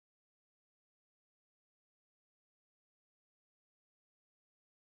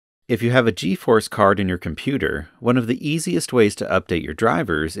If you have a GeForce card in your computer, one of the easiest ways to update your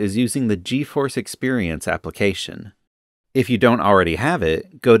drivers is using the GeForce Experience application. If you don't already have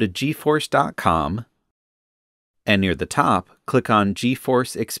it, go to geforce.com and near the top, click on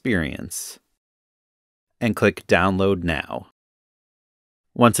GeForce Experience and click Download Now.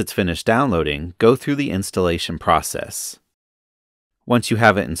 Once it's finished downloading, go through the installation process. Once you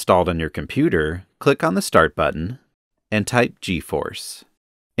have it installed on your computer, click on the Start button and type GeForce.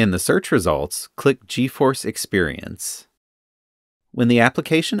 In the search results, click GeForce Experience. When the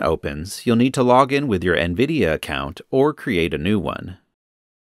application opens, you'll need to log in with your NVIDIA account or create a new one.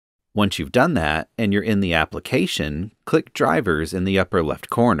 Once you've done that and you're in the application, click Drivers in the upper left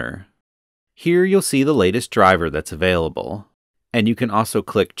corner. Here you'll see the latest driver that's available, and you can also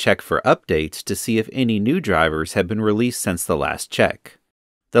click Check for Updates to see if any new drivers have been released since the last check.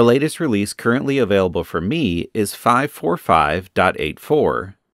 The latest release currently available for me is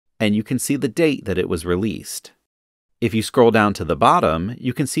 545.84, and you can see the date that it was released. If you scroll down to the bottom,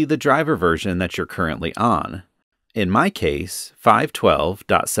 you can see the driver version that you're currently on. In my case,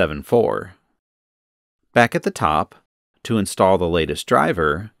 512.74. Back at the top, to install the latest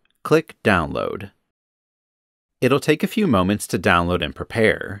driver, click Download. It'll take a few moments to download and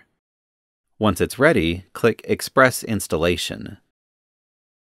prepare. Once it's ready, click Express Installation.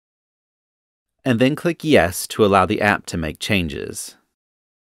 And then click Yes to allow the app to make changes.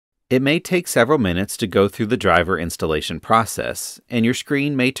 It may take several minutes to go through the driver installation process, and your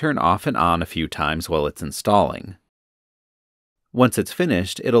screen may turn off and on a few times while it's installing. Once it's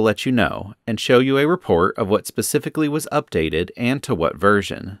finished, it'll let you know and show you a report of what specifically was updated and to what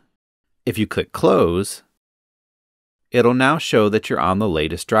version. If you click Close, it'll now show that you're on the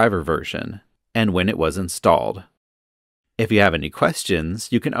latest driver version and when it was installed. If you have any questions,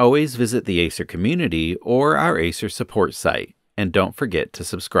 you can always visit the Acer community or our Acer support site. And don't forget to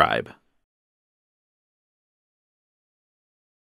subscribe.